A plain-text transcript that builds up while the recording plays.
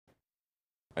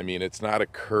I mean, it's not a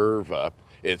curve up,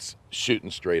 it's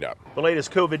shooting straight up. The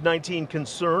latest COVID-19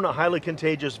 concern, a highly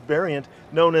contagious variant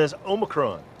known as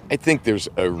Omicron. I think there's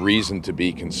a reason to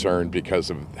be concerned because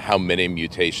of how many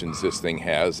mutations this thing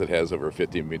has. It has over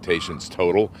 50 mutations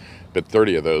total, but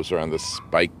 30 of those are on the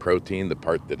spike protein, the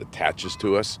part that attaches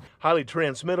to us. Highly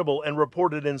transmittable and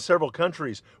reported in several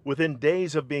countries within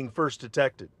days of being first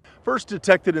detected. First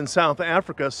detected in South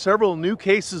Africa, several new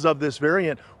cases of this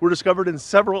variant were discovered in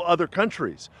several other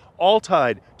countries, all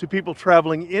tied to people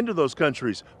traveling into those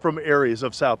countries from areas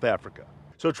of South Africa.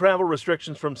 So travel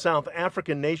restrictions from South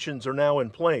African nations are now in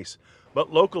place.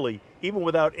 But locally, even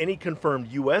without any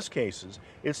confirmed U.S. cases,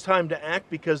 it's time to act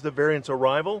because the variant's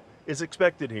arrival is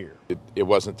expected here. It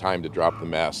wasn't time to drop the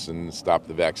masks and stop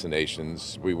the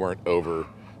vaccinations. We weren't over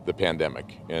the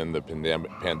pandemic, and the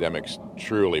pandemic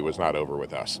truly was not over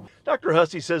with us. Dr.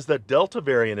 Hussey says that Delta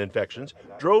variant infections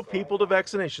drove people to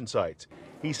vaccination sites.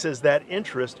 He says that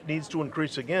interest needs to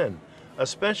increase again,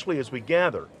 especially as we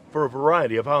gather for a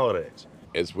variety of holidays.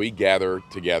 As we gather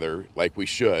together like we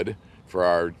should for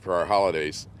our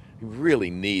holidays, we really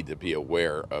need to be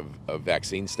aware of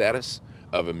vaccine status,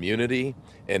 of immunity,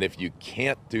 and if you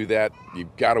can't do that,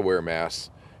 you've got to wear masks,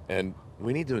 and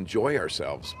we need to enjoy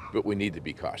ourselves, but we need to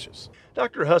be cautious.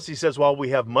 Dr. Hussey says while we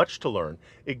have much to learn,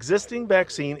 existing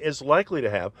vaccine is likely to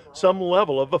have some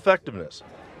level of effectiveness.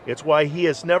 It's why he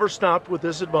has never stopped with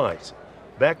this advice: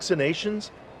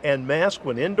 vaccinations and masks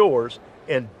when indoors,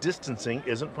 and distancing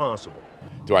isn't possible.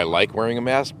 Do I like wearing a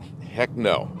mask? Heck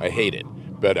no, I hate it.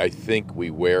 But I think we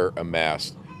wear a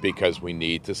mask because we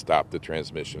need to stop the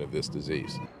transmission of this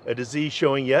disease. A disease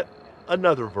showing yet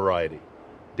another variety.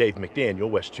 Dave McDaniel,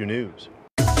 West 2 News.